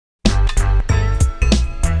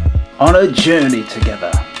on a journey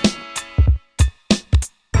together.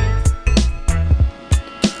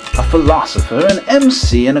 A philosopher, an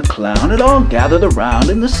MC, and a clown had all gathered around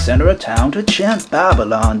in the center of town to chant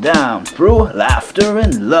Babylon down through laughter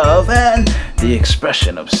and love and the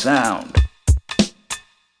expression of sound.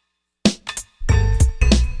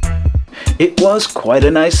 It was quite a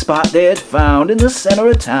nice spot they had found in the center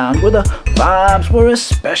of town, where the vibes were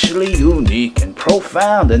especially unique and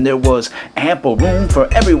profound, and there was ample room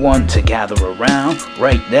for everyone to gather around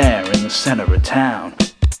right there in the center of town.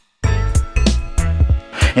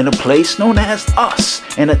 In a place known as Us,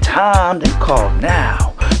 in a time they called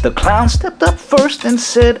Now, the clown stepped up first and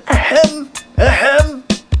said, "Ahem, ahem,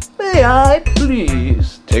 may I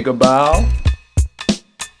please take a bow?"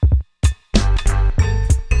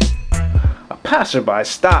 Passerby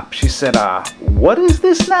stopped. She said, what is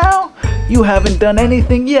this now? You haven't done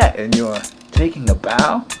anything yet and you're taking a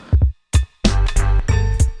bow?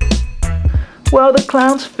 Well, the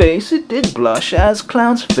clown's face, it did blush, as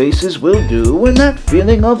clowns' faces will do when that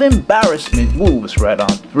feeling of embarrassment moves right on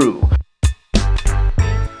through.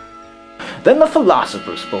 Then the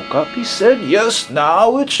philosopher spoke up. He said, "Yes,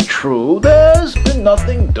 now it's true, there's been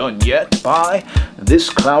nothing done yet by this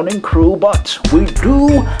clowning crew, but we do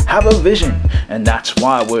have a vision, and that's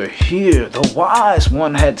why we're here. The wise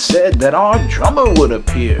one had said that our drummer would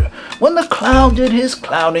appear when the clown did his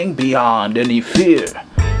clowning beyond any fear."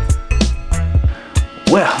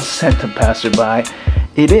 Well, said the passerby,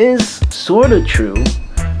 it is sorta true.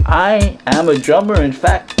 I am a drummer, in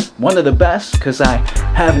fact, one of the best, 'cause I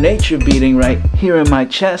have nature beating right here in my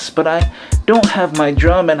chest, but I don't have my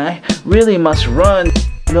drum and I really must run.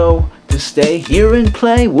 Though to stay here and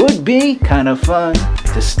play would be kinda fun,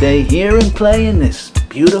 to stay here and play in this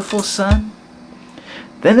beautiful sun.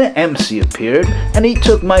 Then the MC appeared and he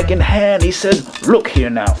took mic in hand. He said, "Look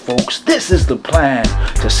here now, folks, this is the plan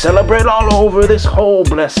to celebrate all over this whole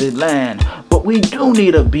blessed land. But we do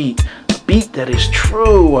need a beat that is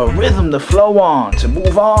true, a rhythm to flow on, to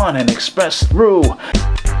move on and express through."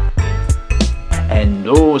 And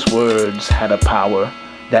those words had a power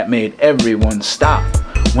that made everyone stop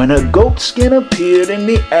when a goat skin appeared in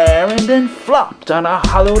the air and then flopped on a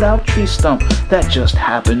hollowed out tree stump that just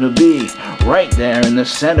happened to be right there in the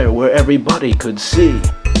center where everybody could see.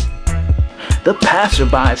 The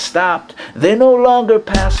passerby stopped. They no longer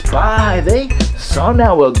passed by. They saw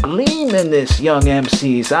now a gleam in this young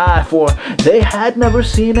MC's eye, for they had never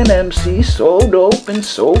seen an MC so dope and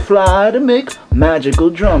so fly to make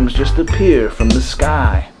magical drums just appear from the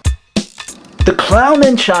sky. The clown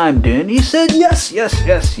then chimed in. He said, "Yes, yes,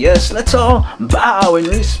 yes, yes, let's all bow in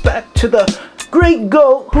respect to the great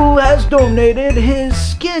goat who has donated his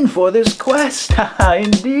skin for this quest."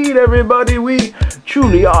 Indeed, everybody, we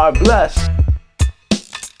truly are blessed.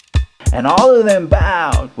 And all of them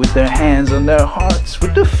bowed with their hands on their hearts,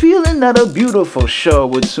 with the feeling that a beautiful show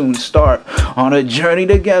would soon start. On a journey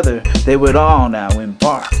together, they would all now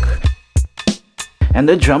embark. And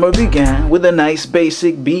the drummer began with a nice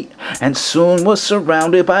basic beat, and soon was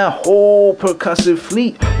surrounded by a whole percussive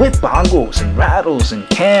fleet, with bongos and rattles and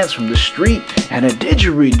cans from the street, and a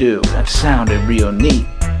didgeridoo that sounded real neat.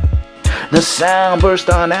 The sound burst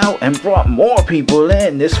on out and brought more people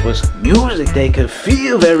in. This was music they could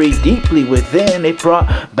feel very deeply within. It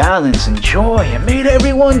brought balance and joy and made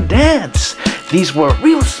everyone dance. These were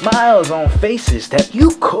real smiles on faces that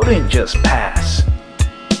you couldn't just pass.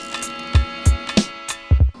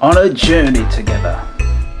 On a journey together.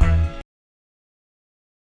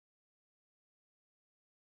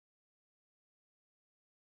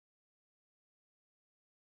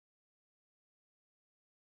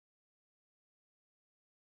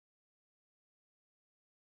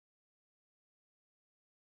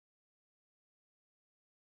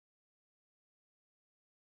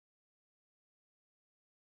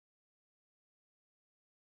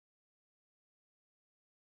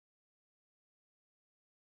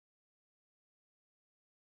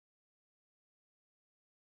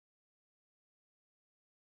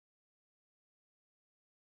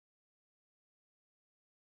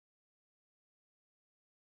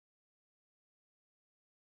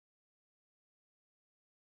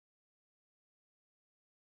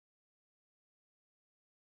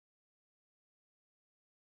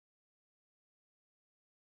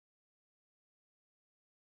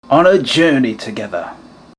 On a journey together.